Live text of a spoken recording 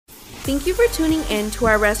Thank you for tuning in to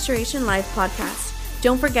our Restoration Life podcast.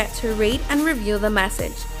 Don't forget to rate and review the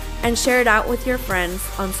message and share it out with your friends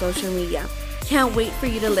on social media. Can't wait for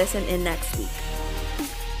you to listen in next week.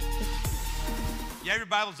 You have your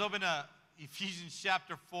Bibles open to Ephesians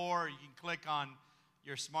chapter 4. You can click on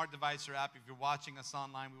your smart device or app. If you're watching us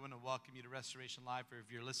online, we want to welcome you to Restoration Life. Or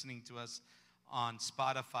if you're listening to us on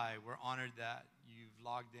Spotify, we're honored that you've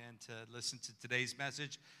logged in to listen to today's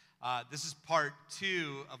message. This is part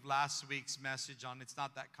 2 of last week's message on It's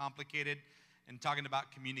Not That Complicated and talking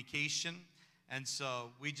about communication. And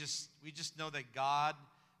so we just know that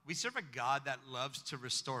we serve a God that loves to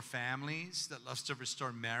restore families, that loves to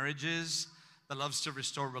restore marriages, that loves to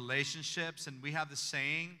restore relationships. And we have the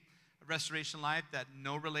saying at Restoration Life that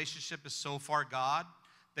no relationship is so far God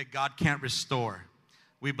that God can't restore.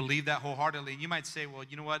 We believe that wholeheartedly. And you might say, well,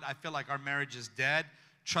 you know what? I feel like our marriage is dead.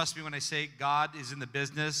 Trust me when I say God is in the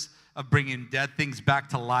business of bringing dead things back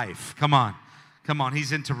to life. Come on.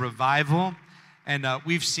 He's into revival. And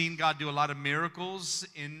we've seen God do a lot of miracles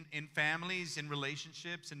in families, in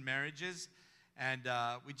relationships, in marriages. And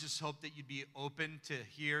we just hope that you'd be open to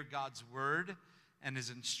hear God's word and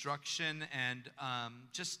his instruction. And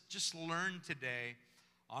just learn today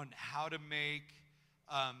on how to make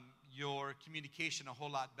your communication a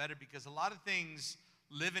whole lot better. Because a lot of things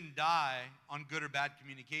live and die on good or bad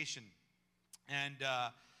communication. And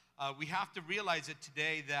we have to realize it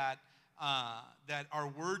today that our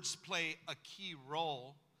words play a key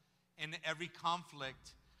role in every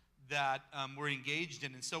conflict that we're engaged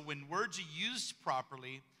in. And so when words are used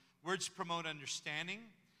properly, words promote understanding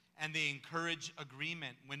and they encourage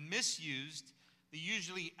agreement. When misused, they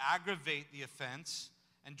usually aggravate the offense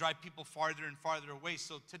and drive people farther and farther away.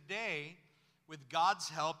 So today, with God's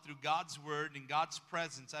help, through God's word and God's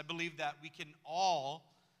presence, I believe that we can all,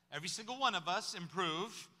 every single one of us,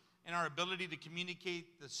 improve in our ability to communicate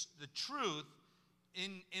the truth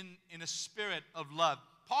in a spirit of love.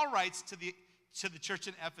 Paul writes to the church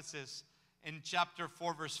in Ephesus in chapter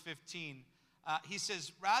 4, verse 15. He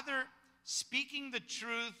says, rather, speaking the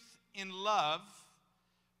truth in love,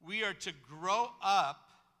 we are to grow up.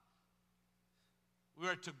 We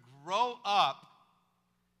are to grow up.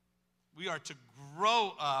 We are to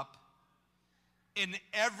grow up in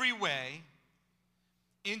every way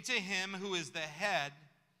into him who is the head,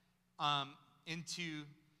 into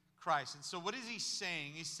Christ. And so what is he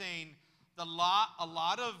saying? He's saying a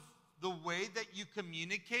lot of the way that you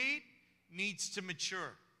communicate needs to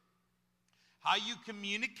mature. How you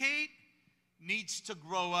communicate needs to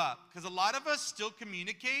grow up. Because a lot of us still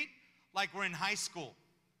communicate like we're in high school.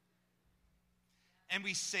 And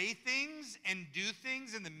we say things and do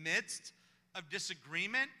things in the midst of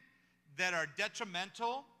disagreement that are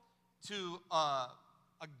detrimental to a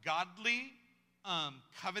godly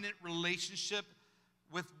covenant relationship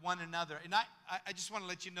with one another. And I just want to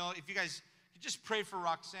let you know, if you guys could just pray for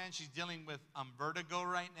Roxanne. She's dealing with vertigo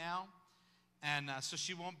right now. And so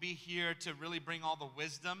she won't be here to really bring all the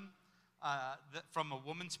wisdom from a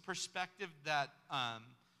woman's perspective that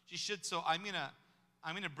she should. So I'm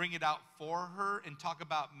gonna bring it out for her and talk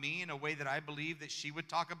about me in a way that I believe that she would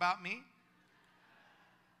talk about me.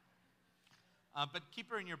 But keep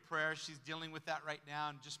her in your prayers. She's dealing with that right now,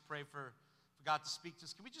 and just pray for God to speak to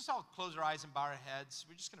us. Can we just all close our eyes and bow our heads?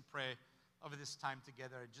 We're just going to pray over this time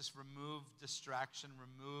together and just remove distraction,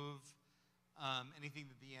 remove anything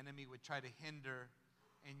that the enemy would try to hinder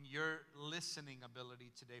in your listening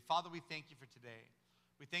ability today. Father, we thank you for today.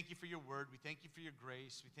 We thank you for your word. We thank you for your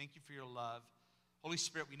grace. We thank you for your love. Holy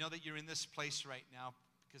Spirit, we know that you're in this place right now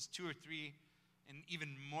because 2 or 3 and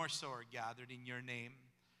even more so are gathered in your name.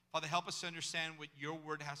 Father, help us to understand what your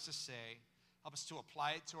word has to say. Help us to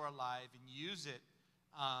apply it to our life and use it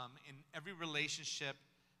in every relationship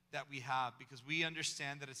that we have, because we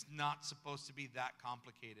understand that it's not supposed to be that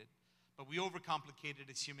complicated. But we overcomplicate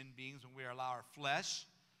it as human beings when we allow our flesh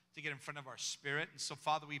to get in front of our spirit. And so,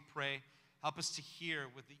 Father, we pray, help us to hear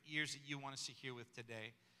with the ears that you want us to hear with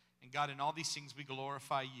today. And God, in all these things, we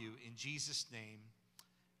glorify you. In Jesus' name,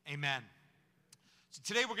 amen. So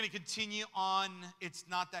today we're going to continue on It's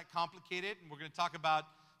Not That Complicated. And we're going to talk about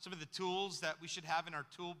some of the tools that we should have in our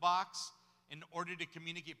toolbox in order to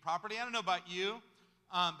communicate properly. I don't know about you,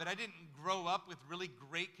 but I didn't grow up with really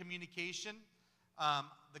great communication.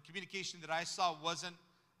 The communication that I saw wasn't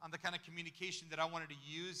the kind of communication that I wanted to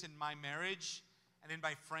use in my marriage and in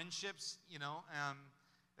my friendships,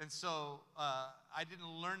 And so I didn't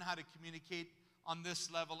learn how to communicate on this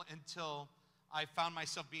level until I found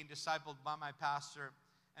myself being discipled by my pastor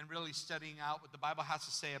and really studying out what the Bible has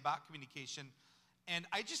to say about communication. And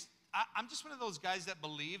I'm just one of those guys that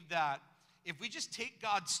believe that if we just take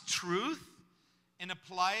God's truth and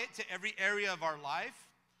apply it to every area of our life,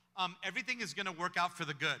 everything is going to work out for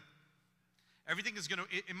the good. Everything is going to,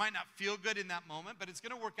 it might not feel good in that moment, but it's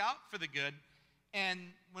going to work out for the good. And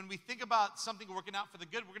when we think about something working out for the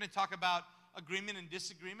good, we're going to talk about agreement and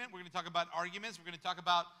disagreement. We're going to talk about arguments. We're going to talk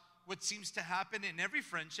about what seems to happen in every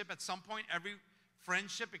friendship. At some point, every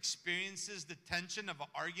friendship experiences the tension of an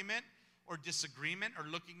argument or disagreement or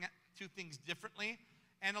looking at two things differently.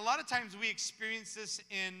 And a lot of times we experience this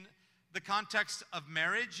in the context of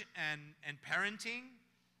marriage and parenting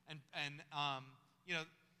and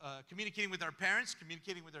communicating with our parents,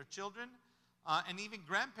 communicating with our children, and even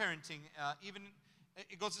grandparenting. Even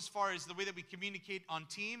it goes as far as the way that we communicate on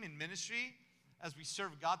team in ministry as we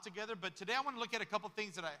serve God together. But today I want to look at a couple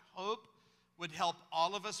things that I hope would help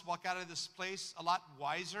all of us walk out of this place a lot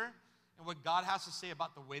wiser and what God has to say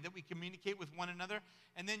about the way that we communicate with one another.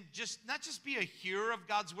 And then not just be a hearer of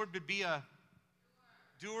God's word, but be a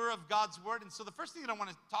doer of God's word. And so the first thing that I want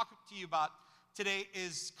to talk to you about today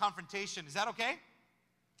is confrontation. Is that okay?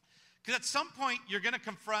 Because at some point, you're going to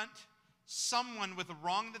confront someone with a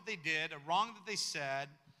wrong that they did, a wrong that they said,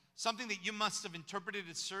 something that you must have interpreted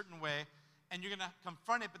a certain way, and you're going to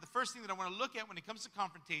confront it. But the first thing that I want to look at when it comes to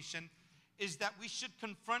confrontation is that we should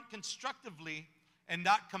confront constructively and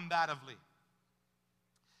not combatively.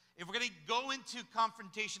 If we're going to go into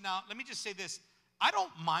confrontation now, let me just say this. I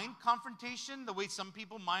don't mind confrontation the way some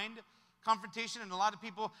people mind confrontation, and a lot of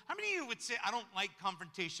people, how many of you would say, I don't like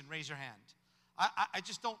confrontation? Raise your hand. I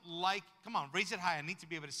just don't like, come on, raise it high. I need to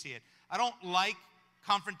be able to see it. I don't like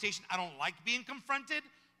confrontation. I don't like being confronted,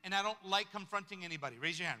 and I don't like confronting anybody.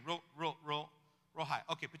 Raise your hand, real high.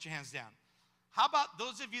 Okay, put your hands down. How about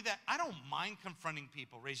those of you that, I don't mind confronting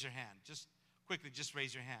people? Raise your hand. Just quickly, just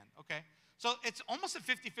raise your hand, okay? So it's almost a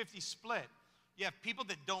 50-50 split. You have people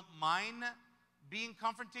that don't mind being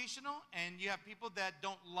confrontational, and you have people that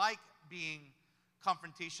don't like being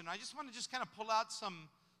confrontational. I just want to just kind of pull out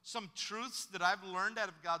some truths that I've learned out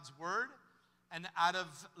of God's word and out of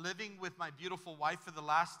living with my beautiful wife for the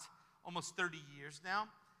last almost 30 years now,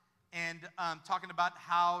 and talking about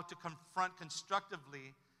how to confront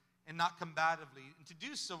constructively and not combatively. And to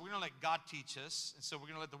do so, we're going to let God teach us, and so we're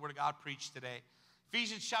going to let the word of God preach today.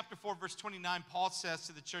 Ephesians chapter 4, verse 29, Paul says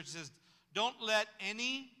to the church, he says, don't let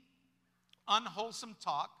any unwholesome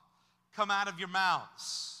talk come out of your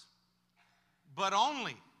mouths, but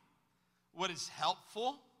only what is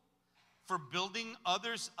helpful for building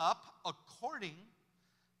others up according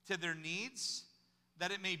to their needs,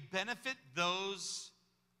 that it may benefit those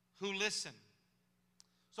who listen.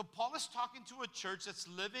 So Paul is talking to a church that's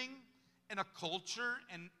living in a culture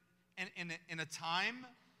and in a time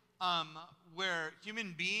where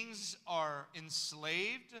human beings are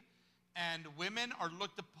enslaved and women are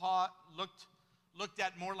looked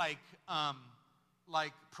at more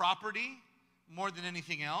like property more than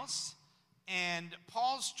anything else. And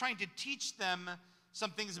Paul's trying to teach them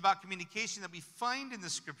some things about communication that we find in the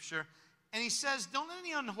scripture. And he says, don't let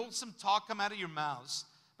any unwholesome talk come out of your mouths,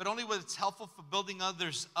 but only what is helpful for building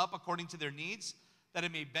others up according to their needs, that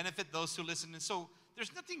it may benefit those who listen. And so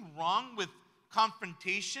there's nothing wrong with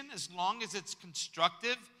confrontation as long as it's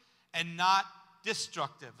constructive and not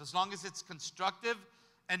destructive, as long as it's constructive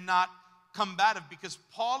and not combative, because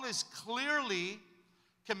Paul is clearly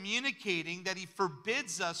communicating that he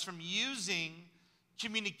forbids us from using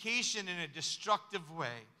communication in a destructive way,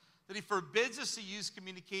 that he forbids us to use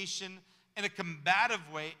communication in a combative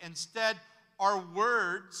way. Instead, our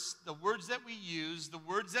words, the words that we use, the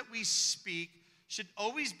words that we speak, should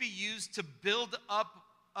always be used to build up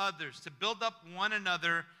others, to build up one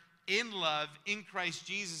another in love in Christ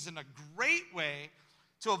Jesus. And a great way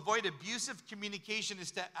to avoid abusive communication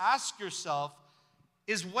is to ask yourself,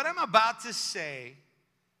 is what I'm about to say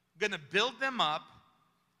going to build them up,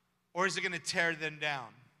 or is it going to tear them down?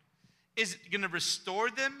 Is it going to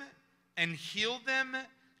restore them and heal them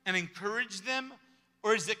and encourage them,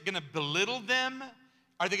 or is it going to belittle them?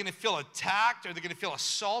 Are they going to feel attacked? Are they going to feel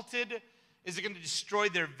assaulted? Is it going to destroy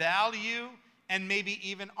their value and maybe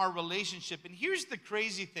even our relationship? And here's the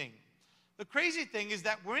crazy thing. The crazy thing is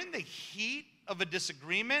that we're in the heat of a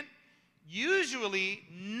disagreement. Usually,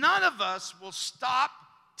 none of us will stop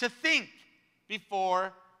to think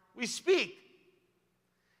before we speak.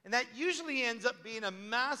 And that usually ends up being a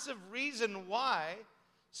massive reason why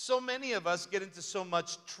so many of us get into so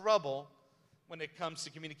much trouble when it comes to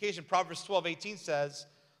communication. Proverbs 12:18 says,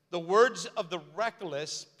 the words of the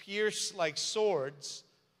reckless pierce like swords,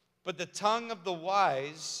 but the tongue of the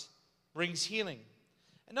wise brings healing.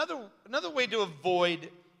 Another way to avoid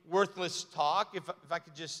worthless talk, if I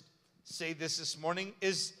could just say this morning,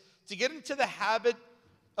 is to get into the habit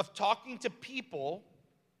of talking to people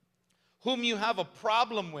whom you have a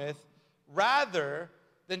problem with, rather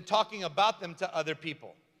than talking about them to other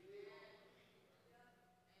people.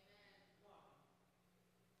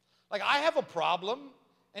 Like, I have a problem,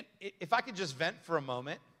 and if I could just vent for a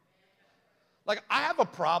moment. Like, I have a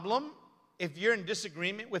problem if you're in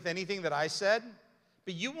disagreement with anything that I said,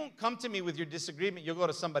 but you won't come to me with your disagreement. You'll go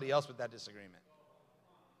to somebody else with that disagreement.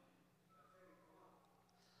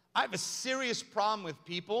 I have a serious problem with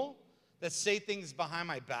people that say things behind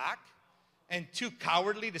my back and too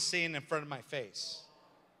cowardly to say it in front of my face.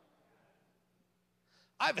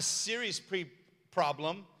 I have a serious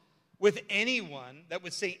problem with anyone that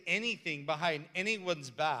would say anything behind anyone's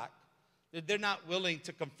back that they're not willing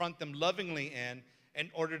to confront them lovingly in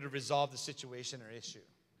order to resolve the situation or issue.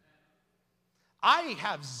 I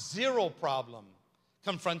have zero problem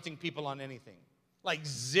confronting people on anything. Like,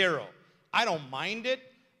 zero. I don't mind it.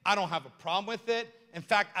 I don't have a problem with it. In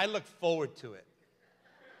fact, I look forward to it.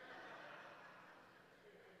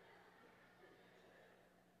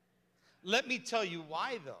 Let me tell you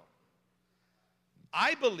why, though.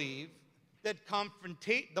 I believe that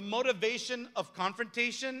the motivation of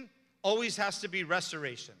confrontation always has to be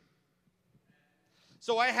restoration.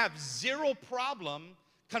 So I have zero problem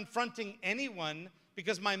confronting anyone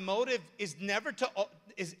because my motive is never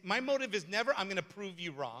I'm going to prove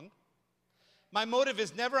you wrong. My motive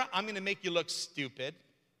is never I'm going to make you look stupid.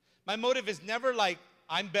 My motive is never like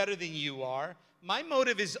I'm better than you are. My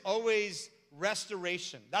motive is always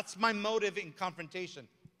restoration. That's my motive in confrontation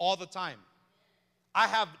all the time. I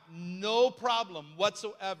have no problem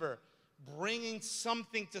whatsoever bringing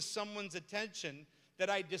something to someone's attention that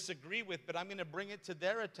I disagree with, but I'm going to bring it to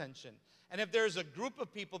their attention. And if there's a group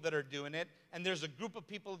of people that are doing it, and there's a group of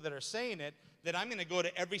people that are saying it, then I'm going to go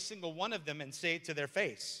to every single one of them and say it to their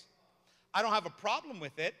face. I don't have a problem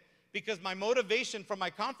with it because my motivation for my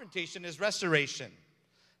confrontation is restoration.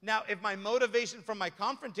 Now, if my motivation for my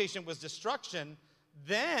confrontation was destruction,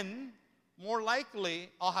 then more likely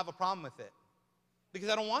I'll have a problem with it. Because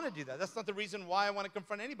I don't want to do that. That's not the reason why I want to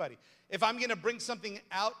confront anybody. If I'm going to bring something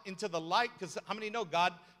out into the light, because how many know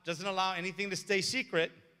God doesn't allow anything to stay secret?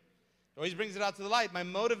 He always brings it out to the light. My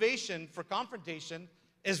motivation for confrontation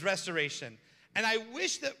is restoration. And I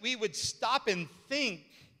wish that we would stop and think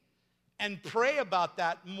and pray about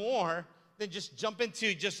that more than just jump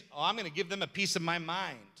into I'm going to give them a piece of my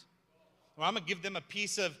mind. Or I'm going to give them a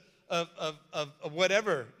piece of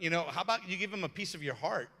whatever. You know, how about you give them a piece of your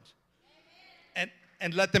heart?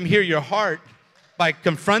 And let them hear your heart by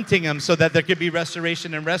confronting them so that there could be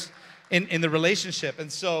restoration and rest in the relationship.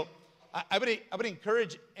 And so I would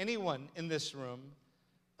encourage anyone in this room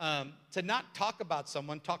to not talk about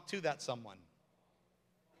someone, talk to that someone.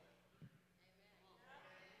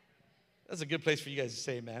 That's a good place for you guys to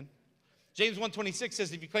say amen. James 1:26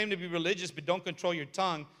 says, if you claim to be religious but don't control your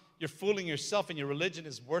tongue, you're fooling yourself and your religion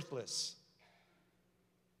is worthless.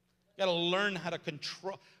 You got to learn how to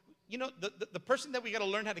control. You know, the person that we got to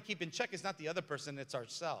learn how to keep in check is not the other person, it's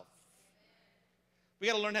ourselves. We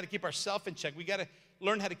got to learn how to keep ourselves in check. We got to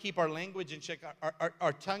learn how to keep our language in check,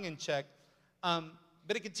 our tongue in check.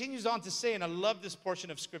 But it continues on to say, and I love this portion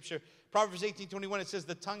of Scripture, Proverbs 18:21, it says,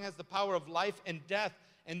 the tongue has the power of life and death,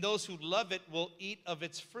 and those who love it will eat of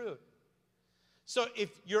its fruit. So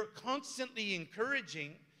if you're constantly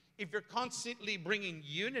encouraging, if you're constantly bringing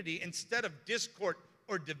unity instead of discord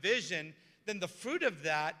or division, then the fruit of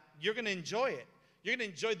that, you're going to enjoy it. You're going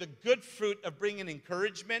to enjoy the good fruit of bringing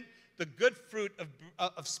encouragement, the good fruit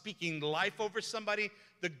of speaking life over somebody,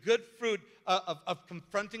 the good fruit of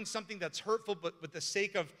confronting something that's hurtful, but with the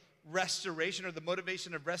sake of restoration or the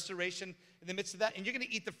motivation of restoration in the midst of that. And you're going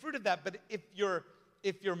to eat the fruit of that. But if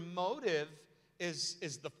your motive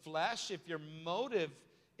is the flesh, if your motive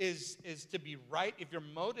is to be right, if your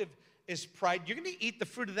motive is pride, you're going to eat the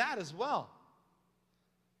fruit of that as well.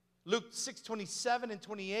 Luke 6:27 and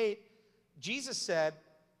 28, Jesus said,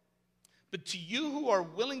 but to you who are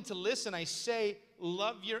willing to listen, I say,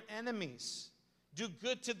 love your enemies. Do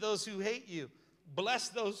good to those who hate you. Bless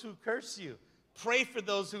those who curse you. Pray for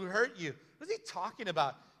those who hurt you. What is he talking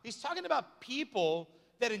about? He's talking about people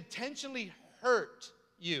that intentionally hurt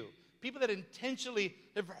you. People that intentionally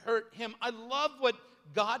have hurt him. I love what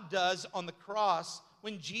God does on the cross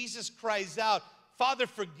when Jesus cries out, Father,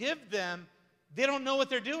 forgive them. They don't know what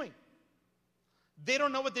they're doing. They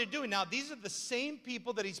don't know what they're doing. Now, these are the same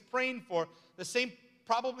people that he's praying for,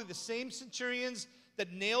 probably the same centurions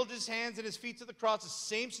that nailed his hands and his feet to the cross, the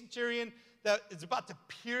same centurion that is about to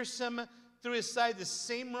pierce him through his side, the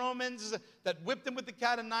same Romans that whipped him with the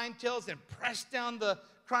cat of nine tails and pressed down the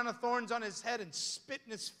crown of thorns on his head and spit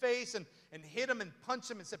in his face and hit him and punched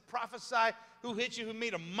him and said, prophesy, who hit you, who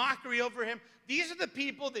made a mockery over him. These are the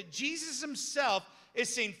people that Jesus himself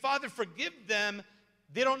is saying, Father, forgive them.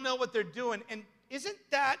 They don't know what they're doing. And isn't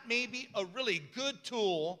that maybe a really good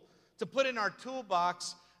tool to put in our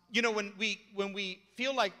toolbox? You know, when we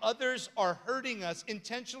feel like others are hurting us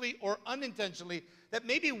intentionally or unintentionally, that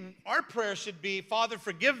maybe our prayer should be, Father,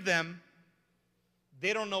 forgive them.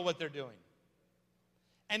 They don't know what they're doing.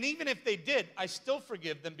 And even if they did, I still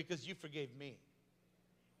forgive them because you forgave me.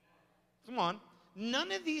 Come on.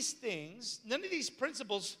 None of these things, none of these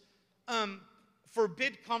principles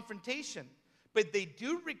forbid confrontation. But they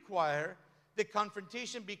do require that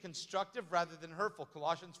confrontation be constructive rather than hurtful.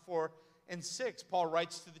 Colossians 4:6, Paul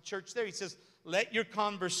writes to the church there. He says, let your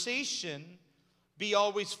conversation be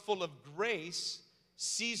always full of grace,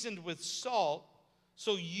 seasoned with salt,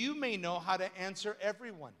 so you may know how to answer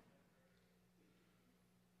everyone.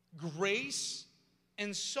 Grace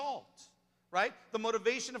and salt, right? The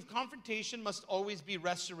motivation of confrontation must always be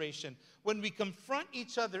restoration. When we confront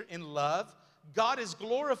each other in love, God is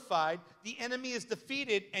glorified, the enemy is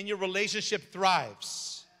defeated, and your relationship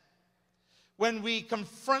thrives. When we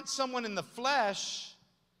confront someone in the flesh,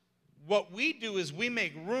 what we do is we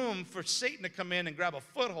make room for Satan to come in and grab a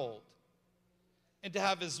foothold and to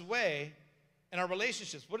have his way in our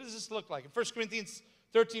relationships. What does this look like? In 1 Corinthians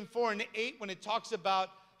 13:4-8, when it talks about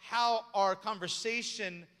how our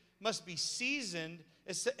conversation must be seasoned,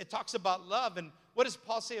 it talks about love. And what does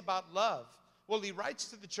Paul say about love? Well, he writes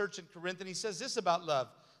to the church in Corinth, and he says this about love.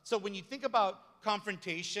 So when you think about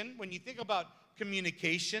confrontation, when you think about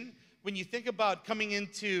communication, when you think about coming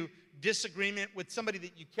into disagreement with somebody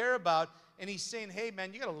that you care about, and he's saying, hey,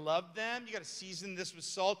 man, you got to love them. You got to season this with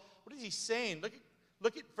salt. What is he saying?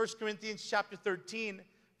 Look at 1 Corinthians chapter 13,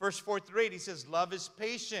 verse 4-8. He says, love is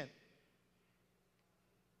patient.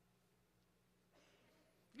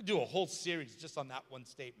 You could do a whole series just on that one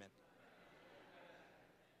statement.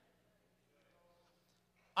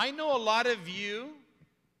 I know a lot of you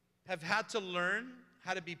have had to learn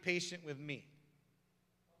how to be patient with me.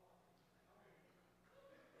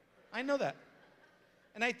 I know that.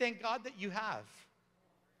 And I thank God that you have.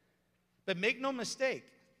 But make no mistake,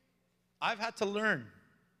 I've had to learn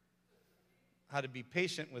how to be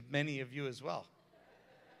patient with many of you as well.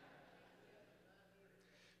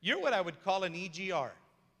 You're what I would call an EGR.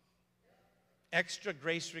 Extra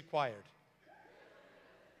grace required.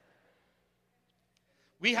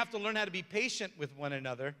 We have to learn how to be patient with one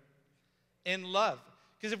another in love.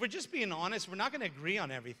 Because if we're just being honest, we're not going to agree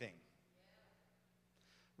on everything.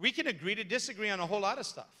 We can agree to disagree on a whole lot of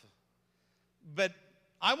stuff. But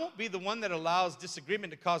I won't be the one that allows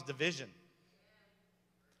disagreement to cause division.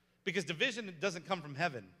 Because division doesn't come from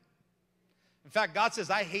heaven. In fact, God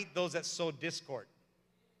says, I hate those that sow discord.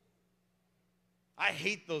 I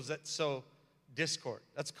hate those that sow discord.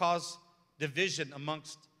 That's caused division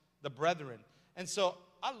amongst the brethren. And so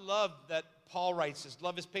I love that Paul writes this.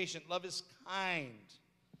 Love is patient. Love is kind.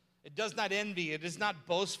 It does not envy. It is not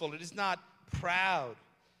boastful. It is not proud.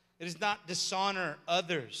 It does not dishonor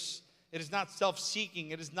others. It is not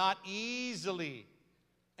self-seeking. It is not easily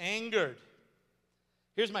angered.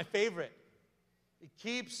 Here's my favorite. It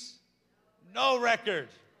keeps no record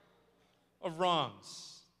of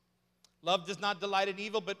wrongs. Love does not delight in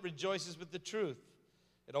evil, but rejoices with the truth.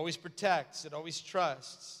 It always protects. It always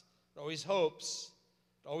trusts. It always hopes.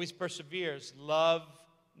 It always perseveres. Love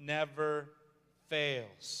never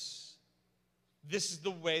fails. This is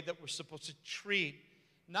the way that we're supposed to treat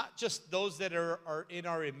not just those that are in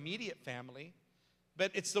our immediate family,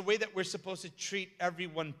 but it's the way that we're supposed to treat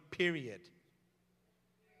everyone, period.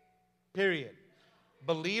 Period.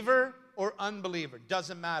 Believer or unbeliever,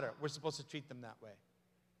 doesn't matter. We're supposed to treat them that way.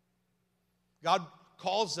 God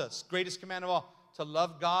calls us, greatest command of all, to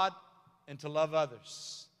love God and to love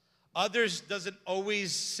others. Others doesn't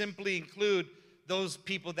always simply include those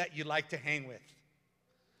people that you like to hang with,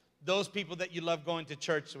 those people that you love going to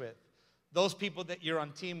church with, those people that you're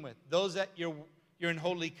on team with, those that you're in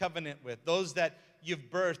holy covenant with, those that you've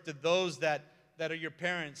birthed, those that are your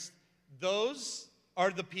parents. Those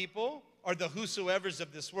are the people, are the whosoevers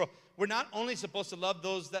of this world. We're not only supposed to love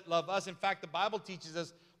those that love us. In fact, the Bible teaches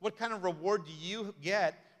us, what kind of reward do you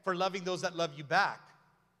get for loving those that love you back?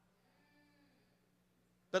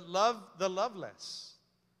 But love the loveless.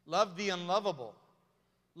 Love the unlovable.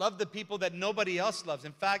 Love the people that nobody else loves.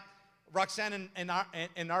 In fact, Roxanne,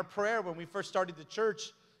 in our prayer when we first started the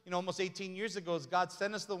church, almost 18 years ago, is God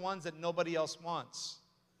send us the ones that nobody else wants.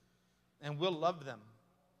 And we'll love them.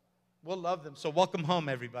 We'll love them. So welcome home,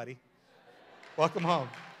 everybody. Welcome home.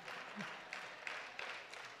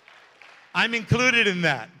 I'm included in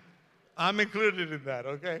that. I'm included in that,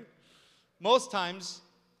 okay? most times,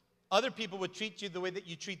 other people would treat you the way that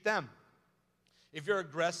you treat them. If you're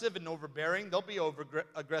aggressive and overbearing, they'll be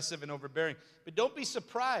aggressive and overbearing. But don't be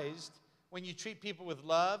surprised when you treat people with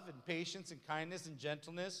love and patience and kindness and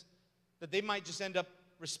gentleness, that they might just end up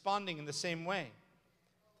responding in the same way.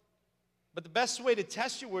 But the best way to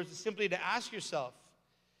test your words is simply to ask yourself,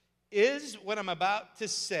 is what I'm about to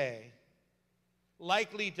say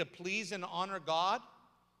likely to please and honor God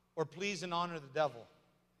or please and honor the devil?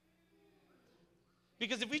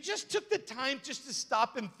 Because if we just took the time just to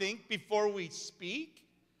stop and think before we speak,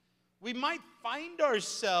 we might find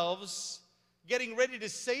ourselves getting ready to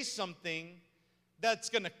say something that's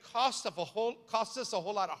going to cost us a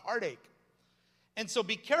whole lot of heartache. And so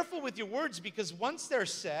be careful with your words, because once they're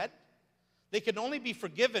said, they can only be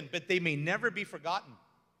forgiven, but they may never be forgotten.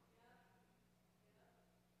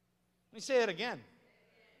 Let me say it again.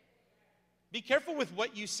 Be careful with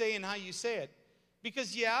what you say and how you say it.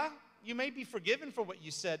 Because, yeah, you may be forgiven for what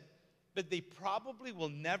you said, but they probably will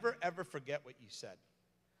never, ever forget what you said.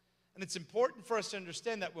 And it's important for us to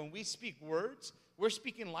understand that when we speak words, we're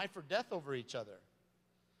speaking life or death over each other.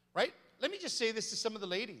 Right? Let me just say this to some of the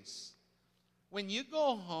ladies. When you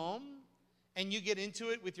go home and you get into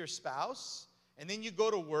it with your spouse, and then you go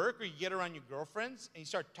to work or you get around your girlfriends and you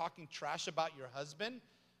start talking trash about your husband,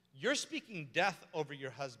 you're speaking death over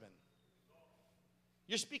your husband.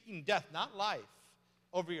 You're speaking death, not life,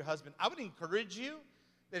 over your husband. I would encourage you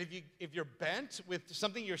that if you're bent with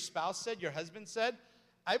something your spouse said, your husband said,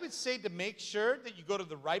 I would say to make sure that you go to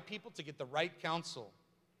the right people to get the right counsel.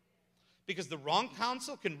 Because the wrong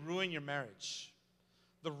counsel can ruin your marriage.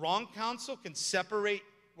 The wrong counsel can separate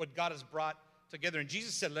what God has brought together. And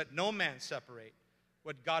Jesus said, let no man separate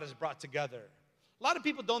what God has brought together. A lot of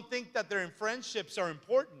people don't think that their friendships are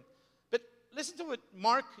important. But listen to what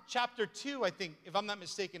Mark chapter 2, I think, if I'm not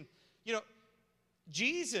mistaken. You know,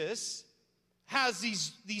 Jesus has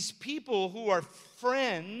these people who are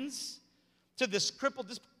friends to this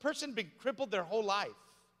person been crippled their whole life.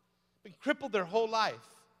 Been crippled their whole life.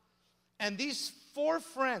 And these 4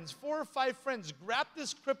 or 5 friends grab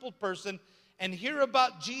this crippled person and hear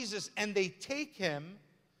about Jesus, and they take him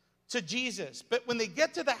to Jesus. But when they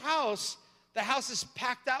get to the house is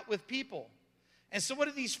packed out with people. And so what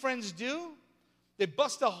do these friends do? They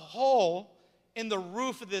bust a hole in the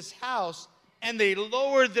roof of this house, and they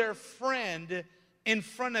lower their friend in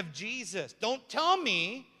front of Jesus. Don't tell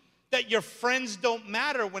me that your friends don't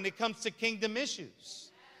matter when it comes to kingdom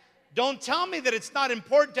issues. Don't tell me that it's not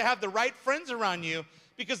important to have the right friends around you,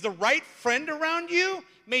 because the right friend around you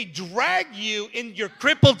may drag you in your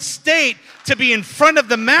crippled state to be in front of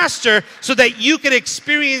the master so that you can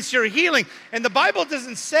experience your healing. And the Bible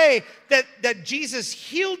doesn't say that Jesus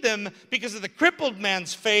healed them because of the crippled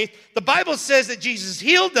man's faith. The Bible says that Jesus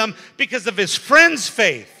healed them because of his friend's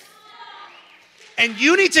faith. And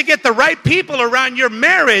you need to get the right people around your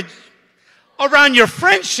marriage, around your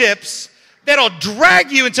friendships, that'll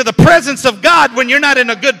drag you into the presence of God when you're not in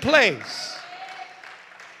a good place.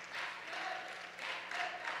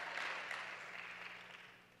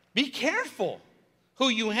 Be careful who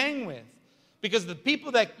you hang with, because the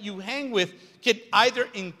people that you hang with can either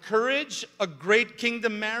encourage a great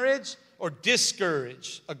kingdom marriage or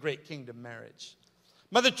discourage a great kingdom marriage.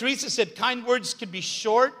 Mother Teresa said, kind words can be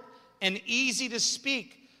short and easy to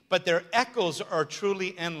speak, but their echoes are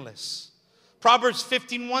truly endless. Proverbs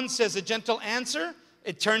 15:1 says, a gentle answer,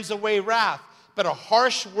 it turns away wrath, but a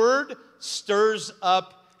harsh word stirs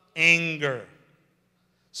up anger.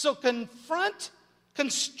 So confront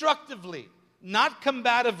constructively, not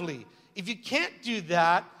combatively. If you can't do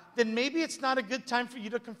that, then maybe it's not a good time for you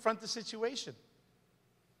to confront the situation.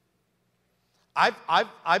 I've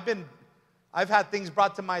had things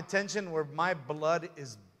brought to my attention where my blood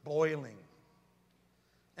is boiling.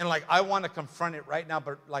 And like, I want to confront it right now,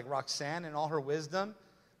 but like Roxanne in all her wisdom,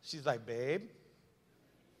 she's like, babe,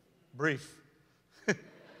 breathe.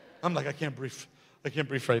 I'm like, I can't breathe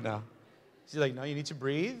right now. She's like, no, you need to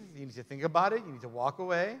breathe. You need to think about it. You need to walk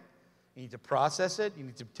away. You need to process it. You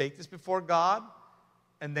need to take this before God.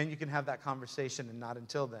 And then you can have that conversation, and not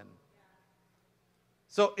until then.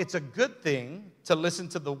 So it's a good thing to listen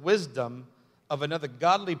to the wisdom of another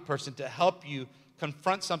godly person to help you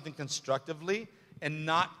confront something constructively and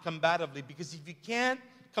not combatively. Because if you can't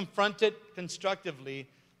confront it constructively,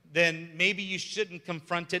 then maybe you shouldn't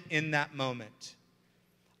confront it in that moment.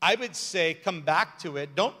 I would say come back to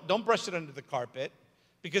it. Don't brush it under the carpet,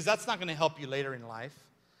 because that's not going to help you later in life.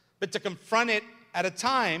 But to confront it at a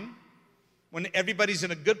time when everybody's in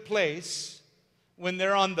a good place, when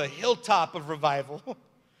they're on the hilltop of revival,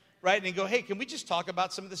 right? And go, hey, can we just talk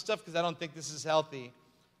about some of this stuff? Because I don't think this is healthy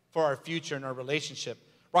for our future and our relationship.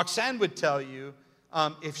 Roxanne would tell you,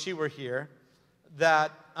 if she were here,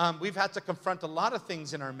 that we've had to confront a lot of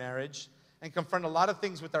things in our marriage and confront a lot of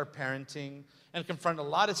things with our parenting and confront a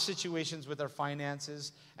lot of situations with our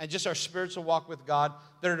finances and just our spiritual walk with God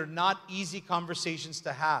that are not easy conversations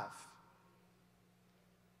to have.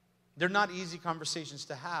 They're not easy conversations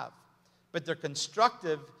to have, but they're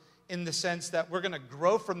constructive in the sense that we're going to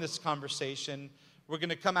grow from this conversation. We're going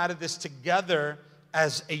to come out of this together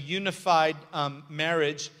as a unified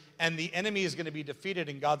marriage, and the enemy is going to be defeated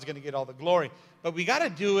and God's going to get all the glory. But we got to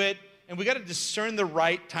do it, and we got to discern the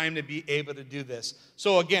right time to be able to do this.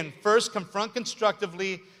 So again, first, confront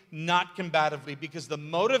constructively, not combatively, because the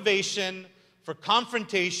motivation for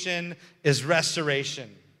confrontation is restoration.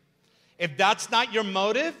 If that's not your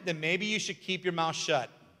motive, then maybe you should keep your mouth shut.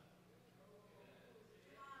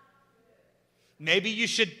 Maybe you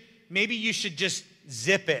should just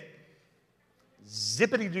zip it.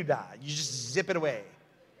 Zippity-doo-dah. You just zip it away,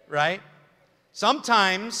 right?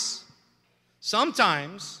 Sometimes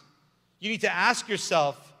you need to ask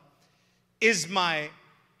yourself,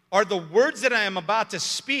 are the words that I am about to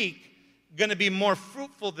speak going to be more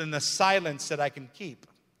fruitful than the silence that I can keep?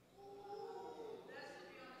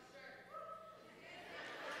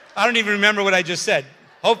 I don't even remember what I just said.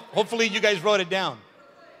 Hopefully you guys wrote it down.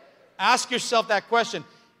 Ask yourself that question.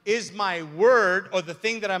 Is my word or the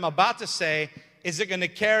thing that I'm about to say, is it going to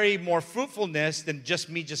carry more fruitfulness than just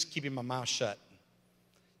me just keeping my mouth shut?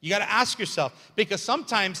 You got to ask yourself, because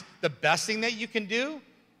sometimes the best thing that you can do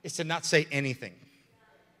is to not say anything.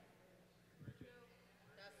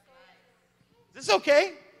 Is this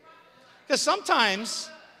okay? Because sometimes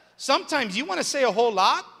you want to say a whole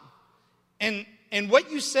lot, and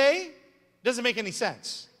what you say doesn't make any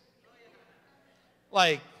sense.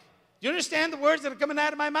 Like, do you understand the words that are coming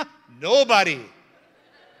out of my mouth? Nobody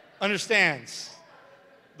understands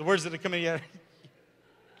the words that are coming out.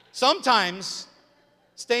 Sometimes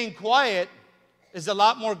staying quiet is a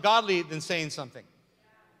lot more godly than saying something.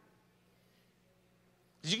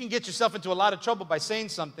 Because you can get yourself into a lot of trouble by saying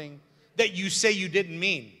something that you say you didn't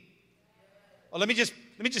mean. Well, let me just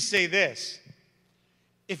say this.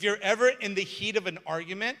 If you're ever in the heat of an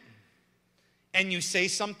argument and you say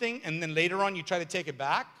something and then later on you try to take it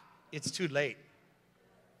back, it's too late,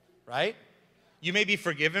 right? You may be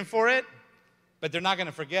forgiven for it, but they're not going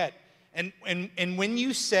to forget. And when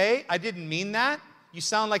you say, I didn't mean that, you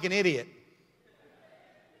sound like an idiot.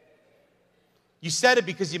 You said it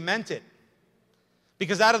because you meant it.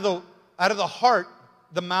 Because out of the heart,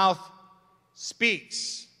 the mouth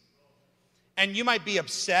speaks. And you might be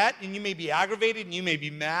upset, and you may be aggravated, and you may be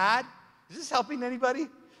mad. Is this helping anybody?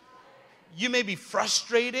 You may be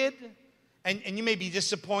frustrated, and you may be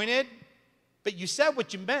disappointed, but you said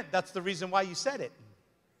what you meant. That's the reason why you said it.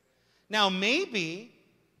 Now, maybe,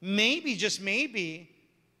 just maybe,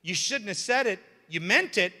 you shouldn't have said it. You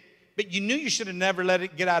meant it, but you knew you should have never let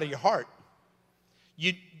it get out of your heart.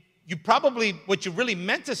 You probably, what you really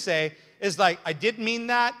meant to say is like, I didn't mean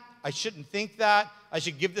that. I shouldn't think that. I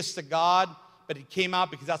should give this to God, but it came out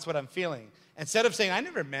because that's what I'm feeling. Instead of saying, I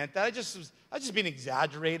never meant that. I was just being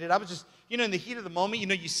exaggerated. I was just, in the heat of the moment,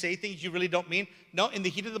 you say things you really don't mean. No, in the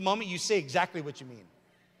heat of the moment, you say exactly what you mean.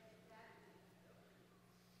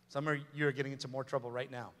 Some of you are getting into more trouble right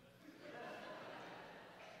now.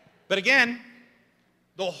 But again,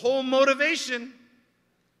 the whole motivation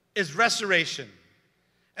is restoration.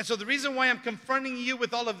 And so the reason why I'm confronting you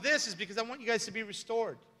with all of this is because I want you guys to be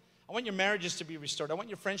restored. I want your marriages to be restored. I want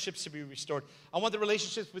your friendships to be restored. I want the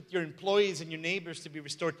relationships with your employees and your neighbors to be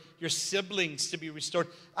restored, your siblings to be restored.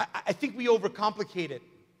 I think we overcomplicate it.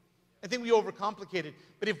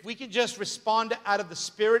 But if we can just respond out of the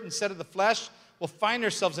Spirit instead of the flesh, we'll find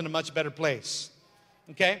ourselves in a much better place.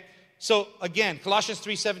 Okay? So again, Colossians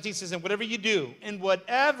 3:17 says, and whatever you do,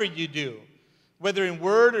 whether in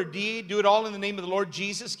word or deed, do it all in the name of the Lord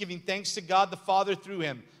Jesus, giving thanks to God the Father through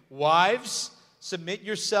him. Wives, submit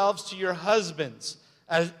yourselves to your husbands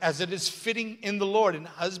as it is fitting in the Lord. And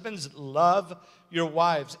husbands, love your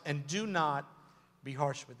wives and do not be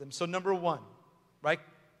harsh with them. So number one, right?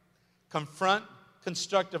 Confront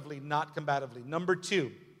constructively, not combatively. Number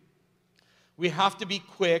two, we have to be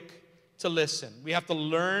quick to listen. We have to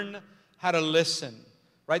learn how to listen,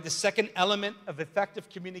 right? The second element of effective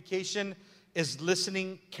communication is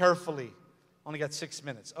listening carefully. Only got 6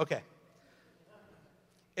 minutes. Okay.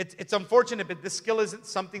 It's unfortunate, but this skill isn't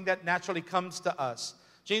something that naturally comes to us.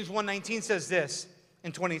 James 1:19 says this,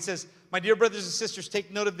 and 20, it says, my dear brothers and sisters,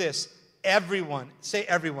 take note of this. Everyone, say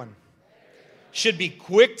everyone, should be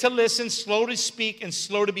quick to listen, slow to speak, and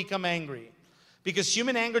slow to become angry. Because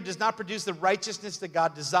human anger does not produce the righteousness that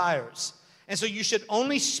God desires. And so you should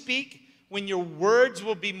only speak when your words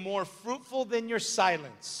will be more fruitful than your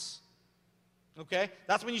silence. Okay?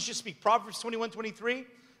 That's when you should speak. Proverbs 21:23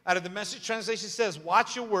 out of the Message translation says,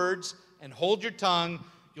 watch your words and hold your tongue.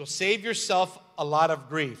 You'll save yourself a lot of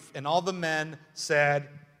grief. And all the men said,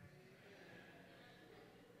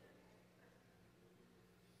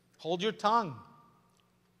 hold your tongue.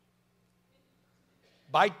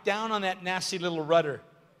 Bite down on that nasty little rudder.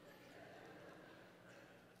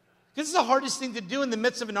 This is the hardest thing to do in the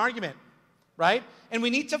midst of an argument, right? And we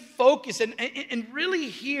need to focus and really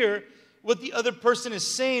hear what the other person is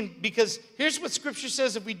saying, because here's what Scripture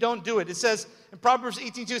says if we don't do it. It says in Proverbs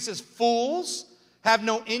 18:2, it says, fools have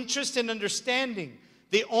no interest in understanding.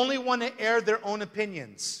 They only want to air their own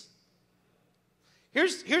opinions.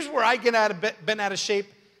 Here's where I get bent out of shape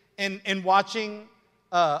in watching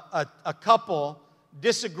a couple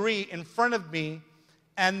disagree in front of me,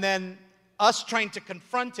 and then us trying to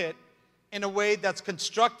confront it in a way that's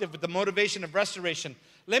constructive with the motivation of restoration.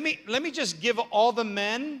 Let me just give all the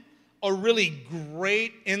men a really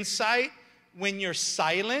great insight. When you're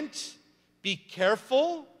silent, be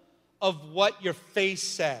careful of what your face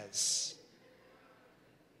says.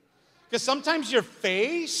 Because sometimes your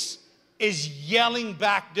face is yelling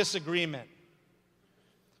back disagreement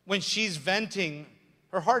when she's venting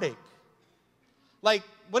her heartache. Like,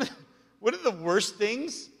 one of the worst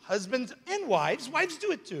things, husbands and wives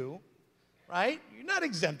do it too, right? You're not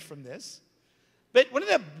exempt from this. But one of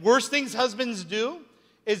the worst things husbands do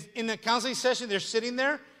is in a counseling session, they're sitting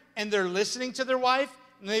there and they're listening to their wife,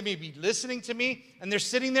 and they may be listening to me, and they're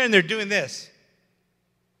sitting there and they're doing this.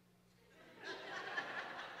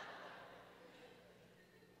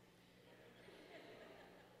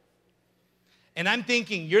 And I'm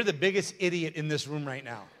thinking, you're the biggest idiot in this room right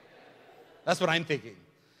now. That's what I'm thinking.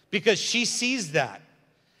 Because she sees that.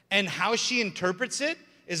 And how she interprets it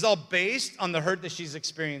is all based on the hurt that she's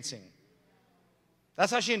experiencing.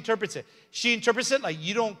 That's how she interprets it. She interprets it like,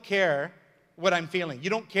 you don't care what I'm feeling. You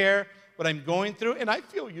don't care what I'm going through. And I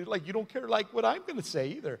feel you like you don't care like what I'm going to say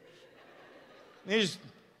either.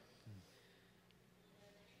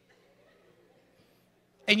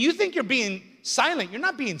 And you think you're being silent. You're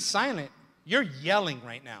not being silent. You're yelling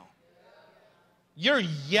right now. You're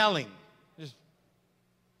yelling.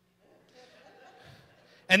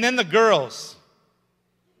 And then the girls.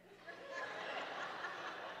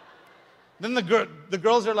 Then the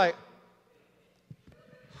girls are like,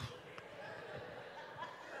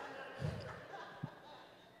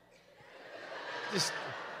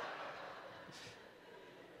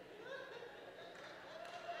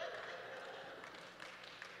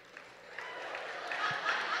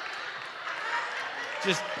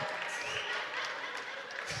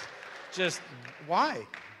 just why?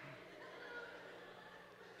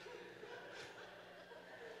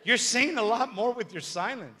 You're saying a lot more with your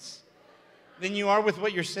silence than you are with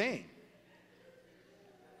what you're saying.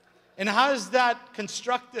 And how is that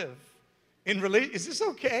constructive in relation? Is this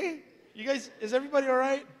okay? You guys, is everybody all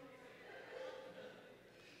right?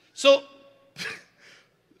 So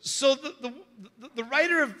the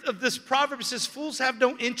writer of this proverb says, fools have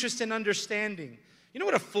no interest in understanding. You know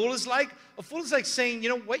what a fool is like? A fool is like saying, you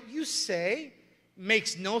know, what you say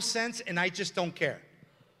makes no sense and I just don't care.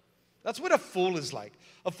 That's what a fool is like.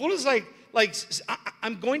 A fool is like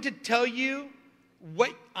I'm going to tell you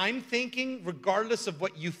what I'm thinking regardless of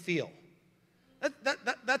what you feel.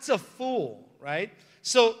 That's a fool, right?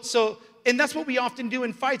 So, and that's what we often do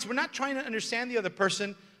in fights. We're not trying to understand the other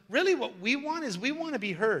person. Really what we want is we want to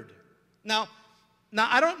be heard. Now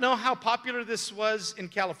I don't know how popular this was in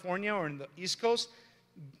California or in the East Coast,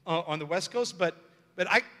 on the West Coast, but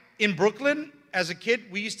in Brooklyn, as a kid,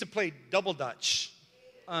 we used to play double dutch,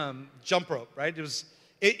 jump rope, right? It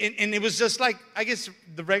was just like, I guess,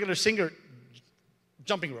 the regular singer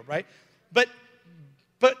jumping rope, right? But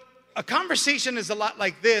a conversation is a lot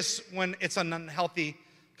like this when it's an unhealthy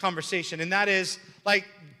conversation, and that is like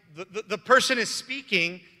the person is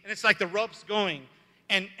speaking, and it's like the rope's going,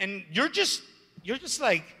 and you're just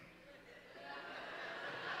like,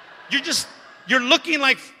 you're looking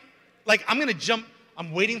like I'm gonna jump.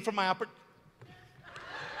 I'm waiting for my opportunity.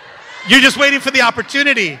 You're just waiting for the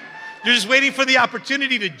opportunity. You're just waiting for the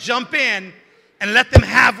opportunity to jump in and let them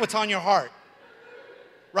have what's on your heart.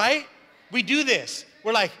 Right? We do this.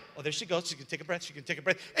 We're like, oh, there she goes. She can take a breath. She can take a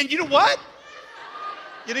breath. And you know what?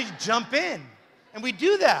 You jump in. And we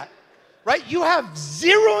do that. Right? You have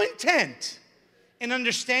zero intent in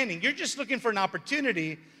understanding. You're just looking for an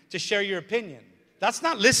opportunity to share your opinion. That's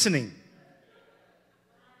not listening.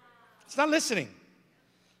 It's not listening.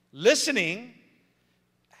 Listening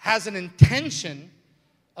has an intention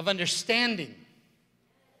of understanding.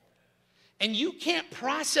 And you can't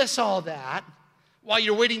process all that while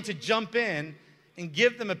you're waiting to jump in and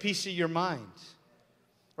give them a piece of your mind.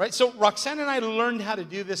 Right? So Roxanne and I learned how to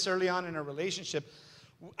do this early on in our relationship.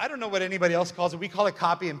 I don't know what anybody else calls it. We call it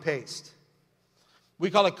copy and paste. We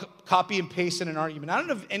call it copy and paste in an argument. I don't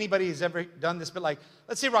know if anybody has ever done this, but like,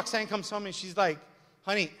 let's say Roxanne comes home and she's like,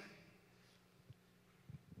 honey,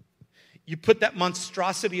 you put that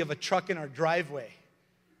monstrosity of a truck in our driveway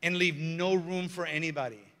and leave no room for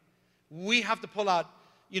anybody. We have to pull out,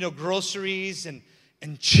 groceries and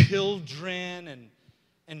children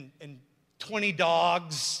and 20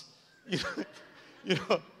 dogs.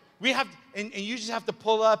 We have, and you just have to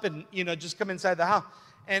pull up and, just come inside the house.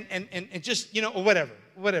 And just, whatever.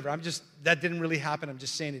 That didn't really happen. I'm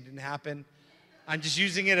just saying it didn't happen. I'm just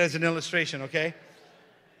using it as an illustration, okay?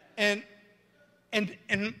 And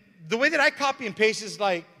the way that I copy and paste is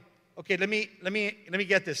like, okay, let me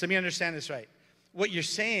get this. Let me understand this right. What you're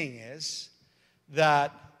saying is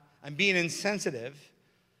that I'm being insensitive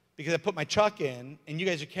because I put my truck in and you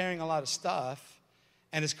guys are carrying a lot of stuff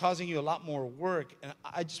and it's causing you a lot more work. And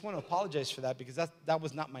I just want to apologize for that because that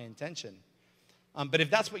was not my intention. But if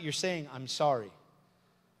that's what you're saying, I'm sorry.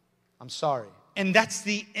 I'm sorry. And that's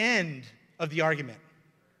the end of the argument.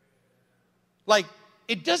 Like,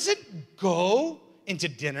 it doesn't go into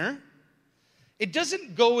dinner. It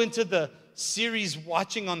doesn't go into the series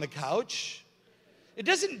watching on the couch. It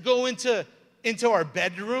doesn't go into our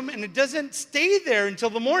bedroom, and it doesn't stay there until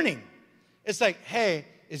the morning. It's like, hey,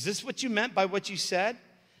 is this what you meant by what you said?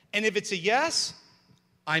 And if it's a yes,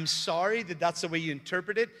 I'm sorry that that's the way you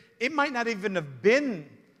interpret it. It might not even have been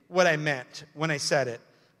what I meant when I said it.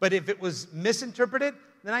 But if it was misinterpreted,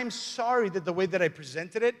 then I'm sorry that the way that I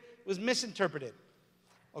presented it was misinterpreted.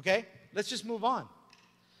 Okay? Let's just move on.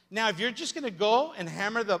 Now, if you're just going to go and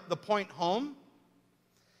hammer the point home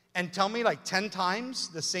and tell me like 10 times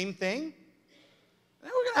the same thing,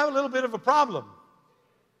 then we're going to have a little bit of a problem.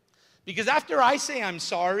 Because after I say I'm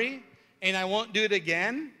sorry and I won't do it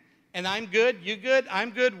again, and I'm good, you good, I'm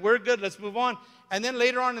good, we're good, let's move on. And then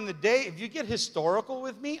later on in the day, if you get historical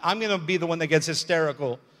with me, I'm going to be the one that gets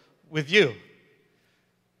hysterical with you.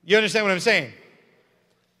 You understand what I'm saying?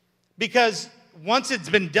 Because once it's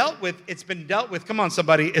been dealt with, it's been dealt with. Come on,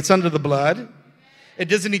 somebody. It's under the blood. It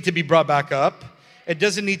doesn't need to be brought back up. It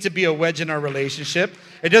doesn't need to be a wedge in our relationship.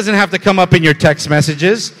 It doesn't have to come up in your text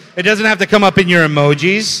messages. It doesn't have to come up in your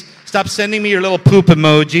emojis. Stop sending me your little poop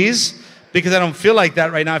emojis because I don't feel like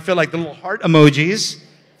that right now. I feel like the little heart emojis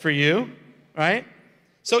for you, right?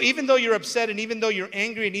 So even though you're upset and even though you're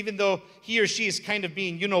angry and even though he or she is kind of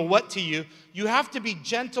being you-know-what to you, you have to be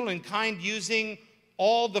gentle and kind using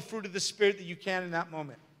all the fruit of the Spirit that you can in that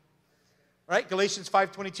moment. Right? Galatians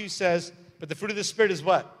 5:22 says, but the fruit of the Spirit is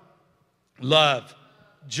what? Love,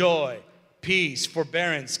 joy, peace,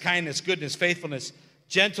 forbearance, kindness, goodness, faithfulness,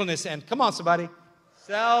 gentleness, and come on, somebody,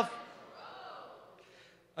 self.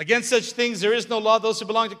 Against such things there is no law. Those who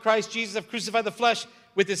belong to Christ Jesus have crucified the flesh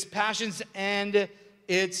with its passions and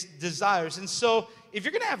its desires. And so if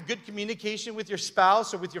you're going to have good communication with your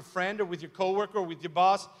spouse or with your friend or with your coworker or with your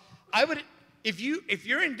boss, if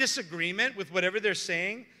you're in disagreement with whatever they're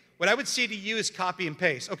saying, what I would say to you is copy and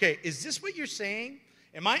paste. Okay, is this what you're saying?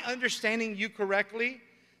 Am I understanding you correctly?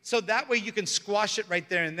 So that way you can squash it right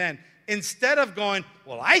there and then. Instead of going,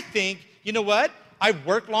 well, I think, you know what? I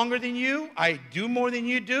work longer than you. I do more than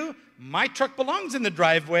you do. My truck belongs in the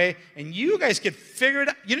driveway, and you guys could figure it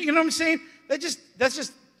out. You know what I'm saying? That's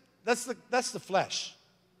the flesh.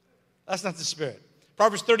 That's not the Spirit.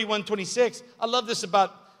 Proverbs 31:26. I love this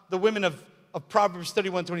about the women of Proverbs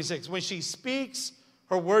 31:26. When she speaks,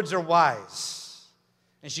 her words are wise,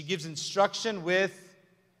 and she gives instruction with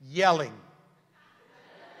yelling.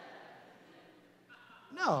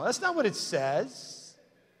 No, that's not what it says.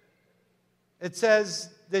 It says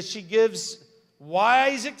that she gives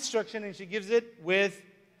wise instruction and she gives it with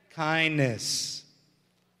kindness.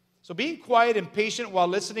 So being quiet and patient while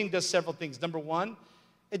listening does several things. Number one,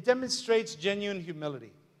 it demonstrates genuine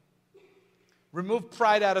humility. Remove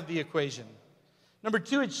pride out of the equation. Number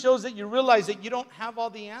two, it shows that you realize that you don't have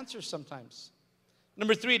all the answers sometimes.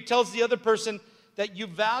 Number three, it tells the other person that you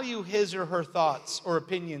value his or her thoughts or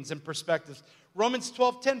opinions and perspectives. Romans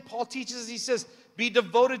 12:10, Paul teaches, he says, be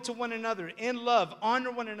devoted to one another in love.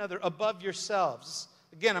 Honor one another above yourselves.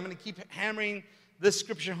 Again, I'm going to keep hammering this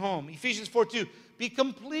scripture home. Ephesians 4:2, be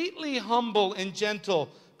completely humble and gentle.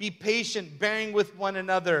 Be patient, bearing with one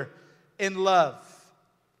another in love.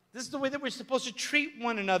 This is the way that we're supposed to treat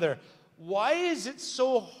one another. Why is it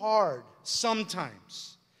so hard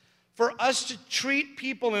sometimes for us to treat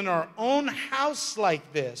people in our own house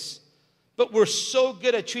like this, but we're so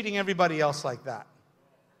good at treating everybody else like that?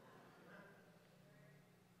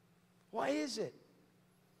 Why is it?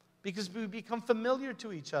 Because we become familiar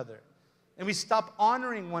to each other. And we stop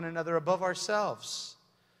honoring one another above ourselves.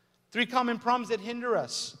 3 common problems that hinder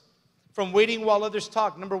us from waiting while others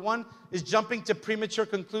talk. Number 1 is jumping to premature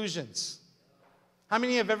conclusions. How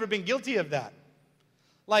many have ever been guilty of that?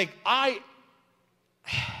 Like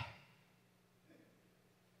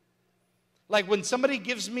when somebody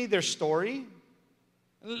gives me their story,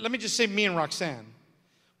 let me just say me and Roxanne.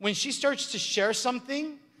 When she starts to share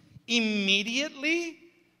something, immediately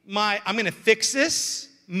I'm going to fix this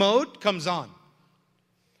mode comes on.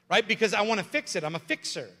 Right? Because I want to fix it. I'm a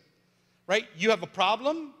fixer. Right? You have a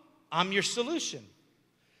problem, I'm your solution.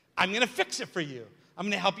 I'm going to fix it for you. I'm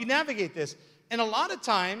going to help you navigate this. And a lot of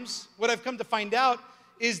times, what I've come to find out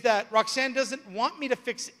is that Roxanne doesn't want me to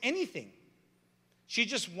fix anything. She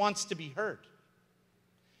just wants to be heard.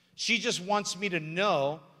 She just wants me to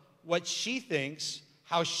know what she thinks,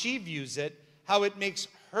 how she views it, how it makes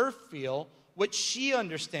her feel, what she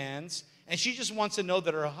understands, and she just wants to know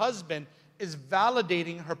that her husband is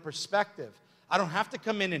validating her perspective. I don't have to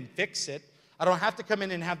come in and fix it. I don't have to come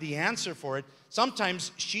in and have the answer for it.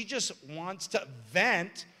 Sometimes she just wants to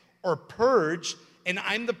vent or purge, and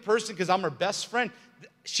I'm the person, because I'm her best friend,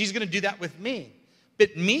 she's going to do that with me.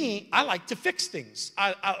 But me, I like to fix things.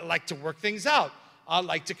 I like to work things out. I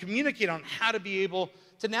like to communicate on how to be able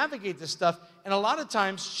to navigate this stuff. And a lot of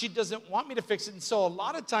times, she doesn't want me to fix it. And so a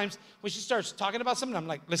lot of times, when she starts talking about something, I'm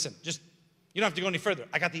like, listen, just, you don't have to go any further.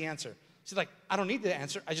 I got the answer. She's like, I don't need the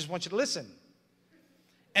answer. I just want you to listen.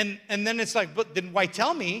 And then it's like, but then why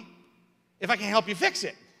tell me if I can help you fix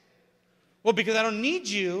it? Well, because I don't need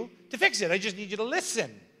you to fix it. I just need you to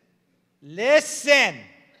listen. Listen.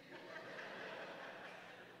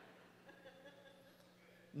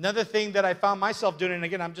 Another thing that I found myself doing, and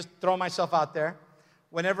again, I'm just throwing myself out there,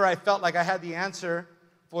 whenever I felt like I had the answer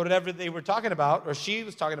for whatever they were talking about, or she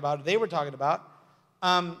was talking about, or they were talking about,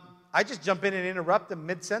 I just jump in and interrupt them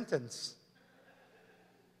mid-sentence.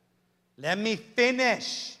 Let me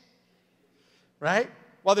finish. Right?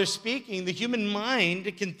 While they're speaking, the human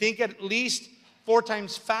mind can think at least 4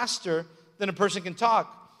 times faster than a person can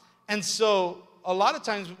talk. And so a lot of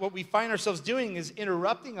times what we find ourselves doing is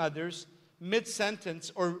interrupting others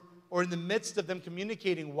mid-sentence or in the midst of them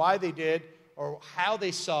communicating why they did or how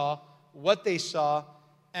they saw, what they saw,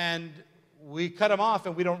 and we cut them off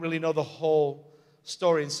and we don't really know the whole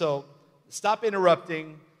story. And so stop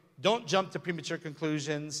interrupting. Don't jump to premature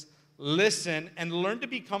conclusions. Listen and learn to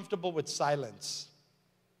be comfortable with silence.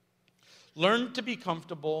 Learn to be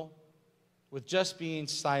comfortable with just being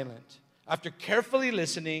silent. After carefully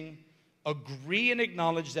listening, agree and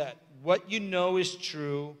acknowledge that what you know is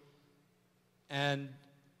true, and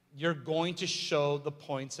you're going to show the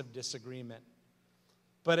points of disagreement.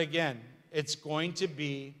 But again, it's going to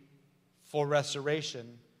be for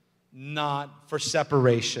restoration, not for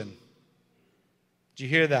separation. Did you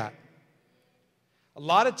hear that? A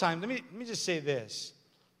lot of times, let me just say this.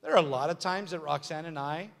 There are a lot of times that Roxanne and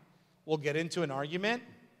I will get into an argument,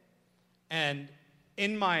 and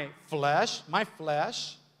in my flesh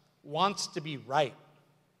wants to be right.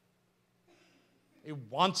 It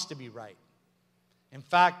wants to be right. In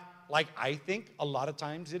fact, like I think a lot of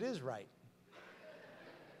times it is right.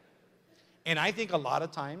 And I think a lot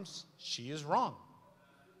of times she is wrong.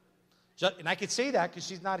 And I could say that because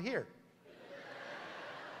she's not here.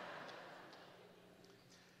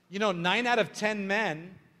 9 out of 10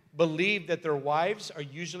 men believe that their wives are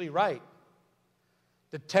usually right.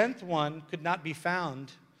 The 10th one could not be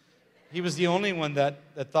found. He was the only one that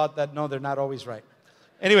thought that, no, they're not always right.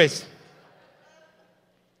 Anyways.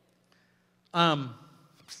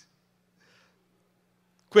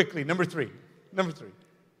 Quickly, number three. And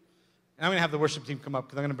I'm going to have the worship team come up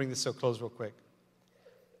because I'm going to bring this to a close real quick.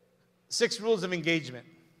 6 rules of engagement.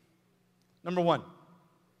 Number 1,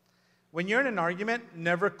 when you're in an argument,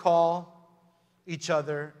 never call each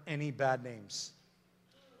other any bad names.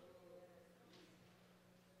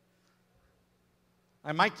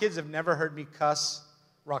 And my kids have never heard me cuss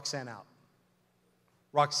Roxanne out.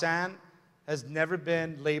 Roxanne has never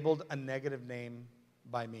been labeled a negative name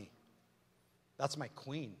by me. That's my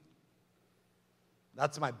queen.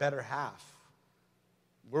 That's my better half.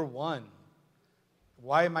 We're one.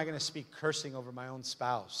 Why am I going to speak cursing over my own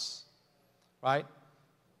spouse? Right?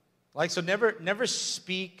 So never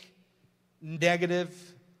speak negative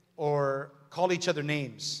or call each other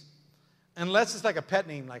names. Unless it's like a pet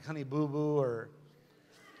name like Honey Boo Boo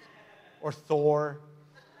or Thor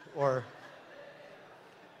or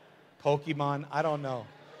Pokemon. I don't know.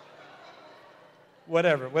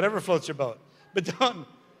 Whatever floats your boat. But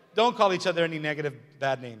don't call each other any negative,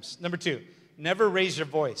 bad names. Number 2, never raise your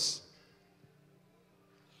voice.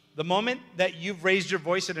 The moment that you've raised your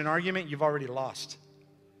voice in an argument, you've already lost.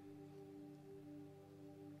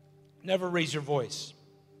 Never raise your voice.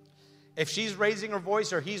 If she's raising her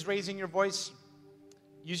voice or he's raising your voice,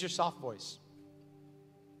 use your soft voice.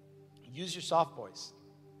 Use your soft voice.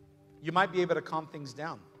 You might be able to calm things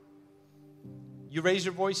down. You raise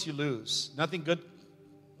your voice, you lose. Nothing good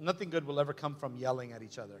will ever come from yelling at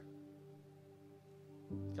each other.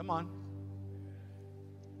 Come on.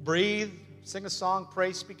 Breathe, sing a song,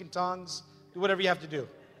 pray, speak in tongues. Do whatever you have to do.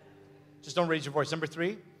 Just don't raise your voice. Number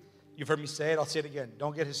 3, you've heard me say it, I'll say it again.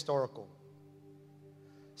 Don't get historical.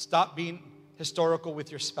 Stop being historical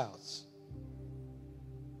with your spouse.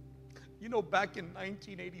 You know, back in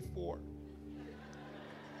 1984,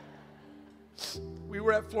 we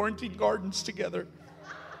were at Florentine Gardens together.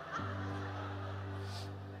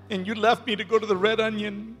 And you left me to go to the Red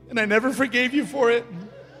Onion, and I never forgave you for it.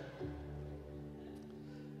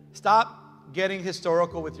 Stop getting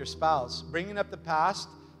historical with your spouse. Bringing up the past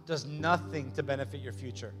does nothing to benefit your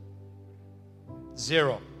future.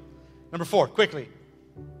 0. Number 4, quickly.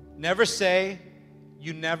 Never say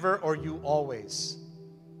you never or you always.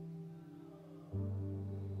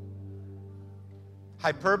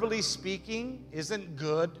 Hyperbole speaking isn't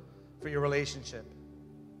good for your relationship.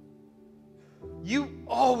 You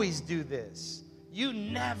always do this. You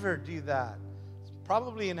never do that. It's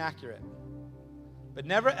probably inaccurate. But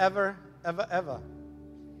never, ever, ever, ever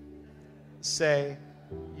say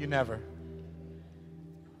you never.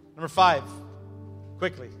 Number 5,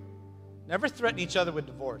 quickly. Never threaten each other with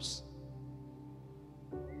divorce.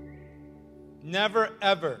 Never,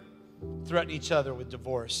 ever threaten each other with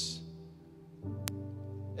divorce.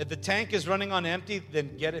 If the tank is running on empty,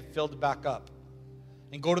 then get it filled back up.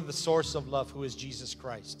 And go to the source of love, who is Jesus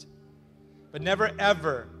Christ. But never,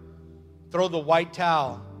 ever throw the white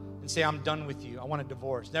towel and say, I'm done with you. I want a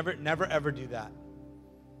divorce. Never, never, ever do that.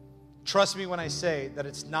 Trust me when I say that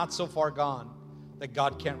it's not so far gone that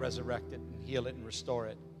God can't resurrect it and heal it and restore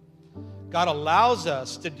it. God allows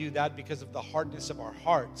us to do that because of the hardness of our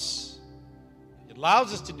hearts. He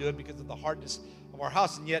allows us to do it because of the hardness of our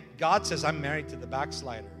house. And yet God says, I'm married to the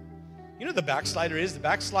backslider. You know who the backslider is? The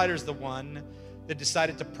backslider is the one that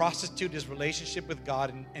decided to prostitute his relationship with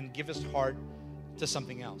God and give his heart to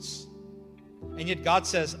something else. And yet God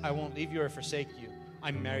says, I won't leave you or forsake you.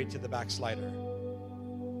 I'm married to the backslider.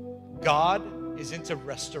 God is into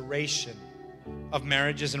restoration of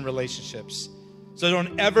marriages and relationships. So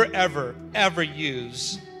don't ever, ever, ever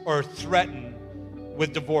use or threaten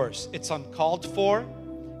with divorce. It's uncalled for,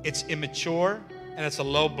 it's immature, and it's a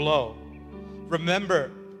low blow.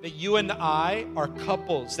 Remember that you and I are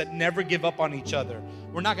couples that never give up on each other.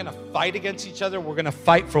 We're not going to fight against each other. We're going to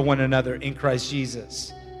fight for one another in Christ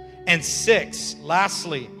Jesus. And 6,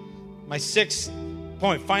 lastly, my 6th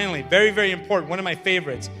point, finally, very, very important, one of my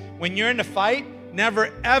favorites. When you're in a fight,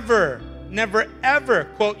 never, ever, never, ever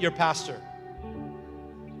quote your pastor.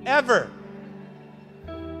 Ever.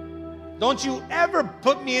 Don't you ever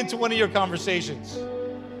put me into one of your conversations.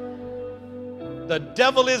 The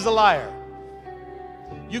devil is a liar.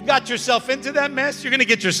 You got yourself into that mess, you're going to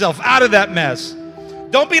get yourself out of that mess.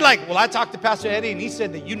 Don't be like, well, I talked to Pastor Eddie and he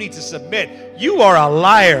said that you need to submit. You are a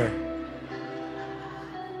liar.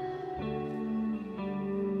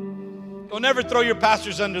 Don't ever throw your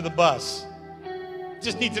pastors under the bus.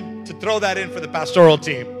 Just need to throw that in for the pastoral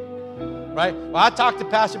team. Right? Well, I talked to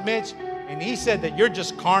Pastor Mitch and he said that you're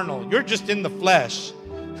just carnal. You're just in the flesh.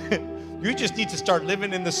 You just need to start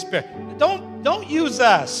living in the spirit. Don't use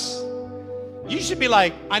us. You should be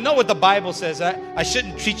like, I know what the Bible says. I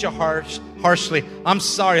shouldn't treat you harshly. I'm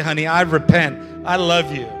sorry, honey. I repent. I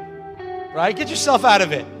love you. Right? Get yourself out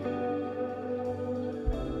of it.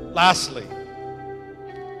 Lastly,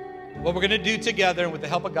 what we're going to do together with the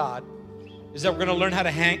help of God is that we're going to learn how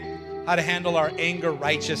to handle our anger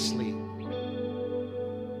righteously.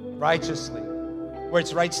 Righteously. Where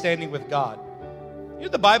it's right standing with God. You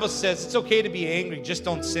know, the Bible says it's okay to be angry. Just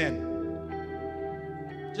don't sin.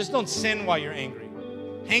 Just don't sin while you're angry.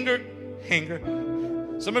 Hanger.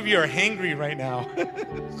 Some of you are hangry right now.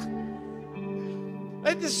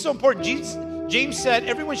 This is so important. James said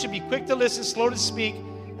everyone should be quick to listen, slow to speak,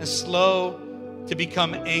 and slow to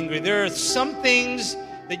become angry. There are some things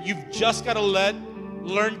that you've just got to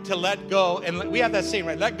learn to let go. And we have that saying,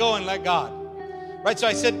 right? Let go and let God. Right? So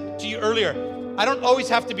I said to you earlier, I don't always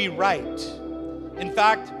have to be right. In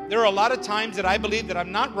fact, there are a lot of times that I believe that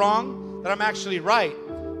I'm not wrong, that I'm actually right.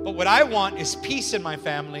 But what I want is peace in my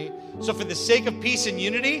family. So for the sake of peace and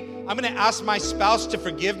unity, I'm going to ask my spouse to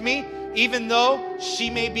forgive me, even though she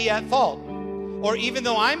may be at fault. Or even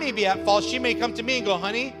though I may be at fault, she may come to me and go,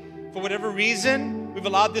 honey, for whatever reason, we've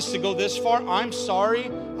allowed this to go this far. I'm sorry.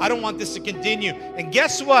 I don't want this to continue. And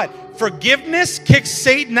guess what? Forgiveness kicks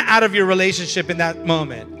Satan out of your relationship in that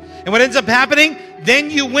moment. And what ends up happening, then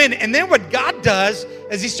you win. And then what God does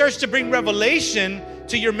is he starts to bring revelation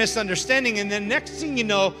to your misunderstanding. And then next thing you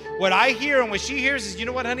know, what I hear and what she hears is, you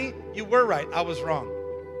know what, honey? You were right. I was wrong.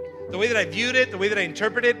 The way that I viewed it, the way that I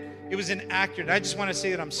interpreted it, it was inaccurate. I just want to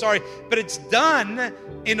say that I'm sorry. But it's done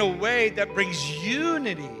in a way that brings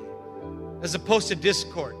unity as opposed to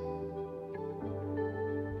discord.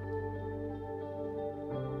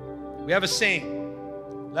 We have a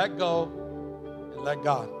saying, let go and let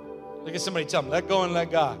God. Look at somebody, tell them, let go and let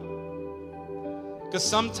God. Because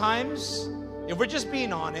sometimes, if we're just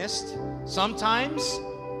being honest, sometimes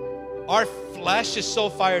our flesh is so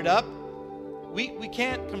fired up, we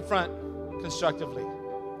can't confront constructively.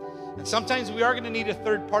 And sometimes we are going to need a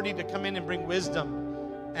third party to come in and bring wisdom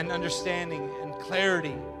and understanding and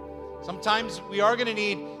clarity. Sometimes we are going to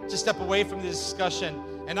need to step away from the discussion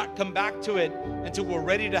and not come back to it until we're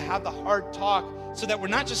ready to have the hard talk, so that we're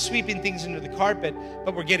not just sweeping things under the carpet,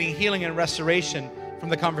 but we're getting healing and restoration from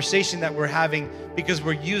the conversation that we're having, because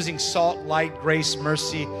we're using salt, light, grace,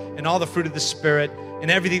 mercy, and all the fruit of the Spirit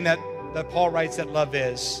and everything that Paul writes that love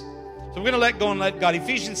is. So we're going to let go and let God.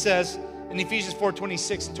 Ephesians says in Ephesians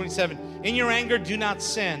 4:26 and 27, in your anger, do not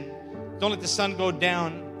sin. Don't let the sun go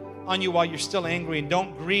down on you while you're still angry, and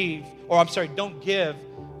don't give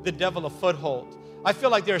the devil a foothold. I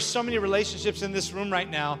feel like there are so many relationships in this room right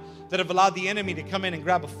now that have allowed the enemy to come in and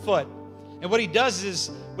grab a foot. And what he does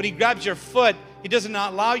is, when he grabs your foot, he doesn't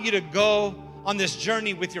allow you to go on this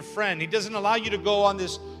journey with your friend. He doesn't allow you to go on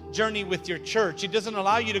this journey with your church. He doesn't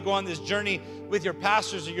allow you to go on this journey with your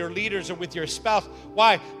pastors or your leaders or with your spouse.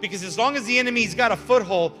 Why? Because as long as the enemy's got a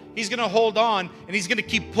foothold, he's going to hold on, and he's going to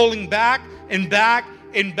keep pulling back and back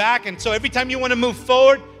and back. And so every time you want to move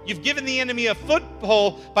forward, you've given the enemy a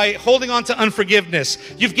foothold by holding on to unforgiveness.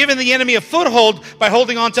 You've given the enemy a foothold by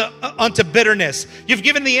holding on to bitterness. You've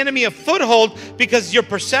given the enemy a foothold because your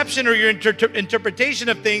perception or your interpretation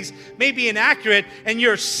of things may be inaccurate, and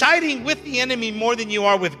you're siding with the enemy more than you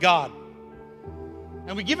are with God.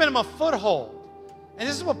 And we've given him a foothold. And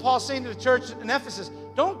this is what Paul's saying to the church in Ephesus.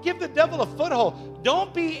 Don't give the devil a foothold.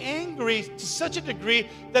 Don't be angry to such a degree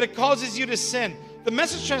that it causes you to sin. The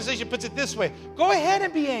Message translation puts it this way. Go ahead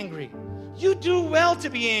and be angry. You do well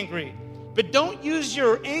to be angry. But don't use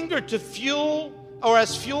your anger to fuel or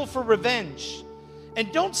as fuel for revenge.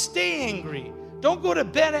 And don't stay angry. Don't go to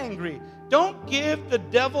bed angry. Don't give the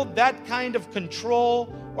devil that kind of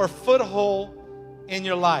control or foothold in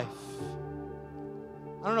your life.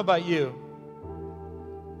 I don't know about you,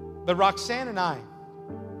 but Roxanne and I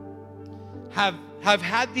have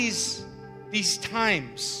had these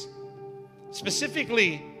times.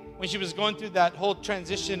 Specifically, when she was going through that whole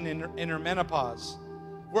transition in her menopause,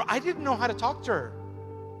 where I didn't know how to talk to her.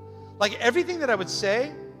 Like, everything that I would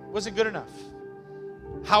say wasn't good enough.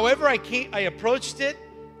 However I approached it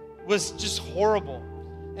was just horrible.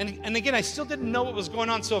 And again, I still didn't know what was going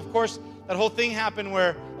on. So of course, that whole thing happened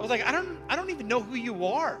where I was like, I don't even know who you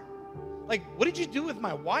are. Like, what did you do with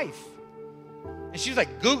my wife? And she was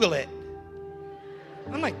like, Google it.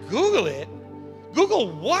 And I'm like, Google it?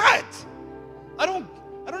 Google what? I don't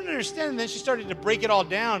understand. And then she started to break it all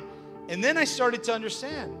down. And then I started to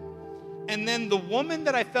understand. And then the woman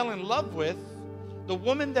that I fell in love with, the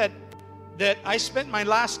woman that I spent my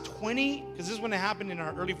last 20, because this is when it happened in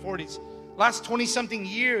our early 40s, last 20-something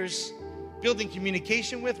years building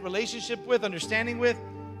communication with, relationship with, understanding with,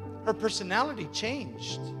 her personality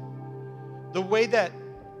changed. The way that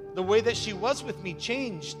she was with me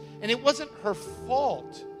changed. And it wasn't her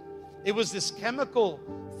fault. It was this chemical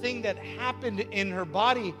thing that happened in her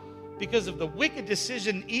body because of the wicked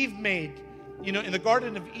decision Eve made, in the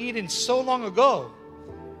Garden of Eden so long ago.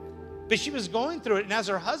 But she was going through it, and as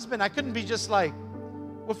her husband, I couldn't be just like,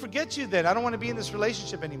 well, forget you then. I don't want to be in this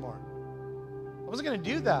relationship anymore. I wasn't going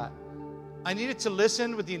to do that. I needed to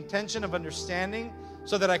listen with the intention of understanding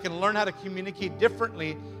so that I can learn how to communicate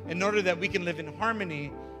differently in order that we can live in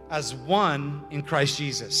harmony as one in Christ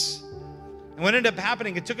Jesus. And what ended up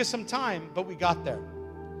happening, it took us some time, but we got there.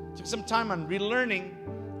 It took some time on relearning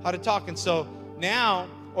how to talk. And so now,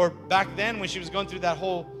 or back then when she was going through that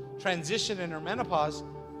whole transition in her menopause,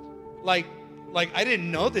 like I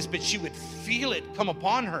didn't know this, but she would feel it come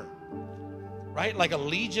upon her, right? Like a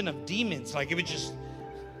legion of demons. Like it would just,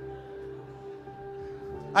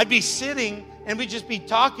 I'd be sitting and we'd just be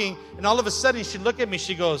talking, and all of a sudden she'd look at me,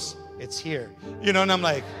 she goes, it's here. And I'm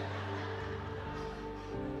like,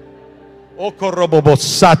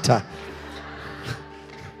 Okorobobosata.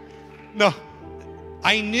 No,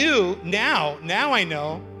 I knew now I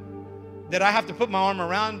know that I have to put my arm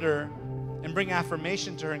around her and bring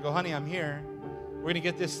affirmation to her and go, honey, I'm here. We're going to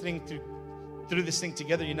get this thing through this thing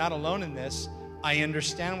together. You're not alone in this. I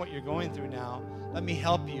understand what you're going through now. Let me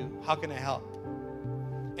help you. How can I help?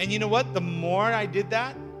 And you know what? The more I did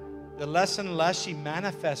that, the less and less she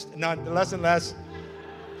manifested. No, the less and less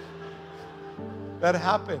that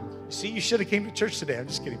happened. See, you should have came to church today. I'm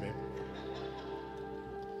just kidding, babe.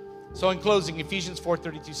 So in closing, Ephesians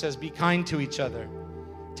 4:32 says, be kind to each other,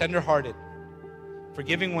 tenderhearted,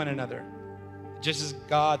 forgiving one another, just as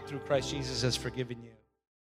God through Christ Jesus has forgiven you.